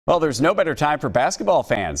Well, there's no better time for basketball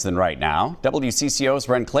fans than right now. WCCO's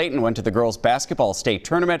Ren Clayton went to the girls' basketball state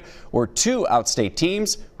tournament where two outstate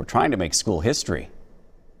teams were trying to make school history.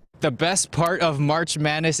 The best part of March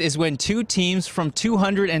Madness is when two teams from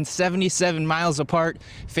 277 miles apart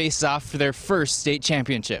face off for their first state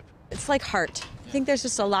championship. It's like heart. I think there's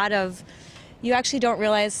just a lot of, you actually don't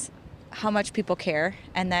realize how much people care.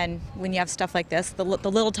 And then when you have stuff like this, the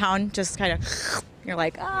little town just kind of, you're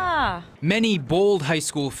like, ah. Many bold high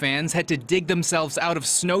school fans had to dig themselves out of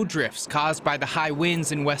snowdrifts caused by the high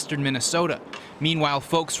winds in western Minnesota. Meanwhile,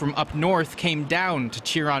 folks from up north came down to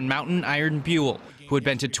cheer on Mountain Iron-Buhl, who had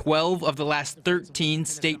been to 12 of the last 13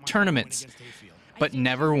 state tournaments, but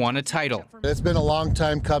never won a title. It's been a long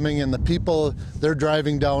time coming, and the people, they're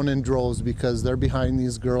driving down in droves because they're behind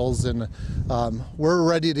these girls, and we're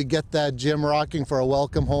ready to get that gym rocking for a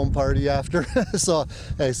welcome home party after. So,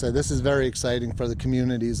 like I said, this is very exciting for the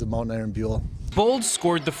communities of Mountain Iron-Buhl. Bold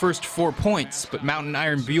scored the first 4 points, but Mountain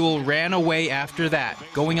Iron-Buhl ran away after that,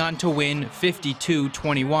 going on to win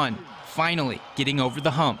 52-21. Finally getting over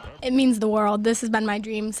the hump. It means the world. This has been my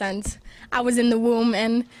dream since I was in the womb,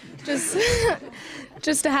 and just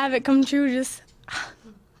to have it come true,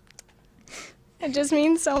 it just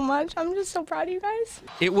means so much. I'm just so proud of you guys.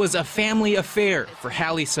 It was a family affair for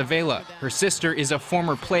Hallie Savela. Her sister is a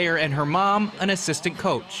former player and her mom an assistant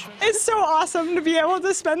coach. It's so awesome to be able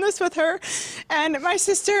to spend this with her and my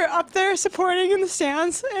sister up there supporting in the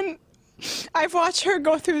stands, and I've watched her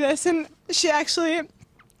go through this, and she actually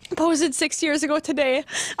posted 6 years ago today.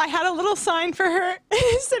 I had a little sign for her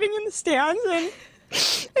sitting in the stands, and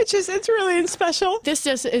it's really special. This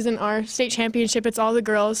just isn't our state championship, it's all the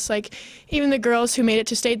girls, like even the girls who made it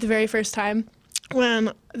to state the very first time,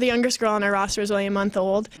 when the youngest girl on our roster was only a month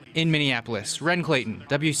old. In Minneapolis, Ren Clayton,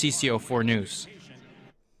 WCCO 4 News.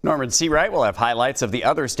 Norman Seawright will have highlights of the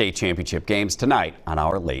other state championship games tonight on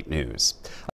our late news.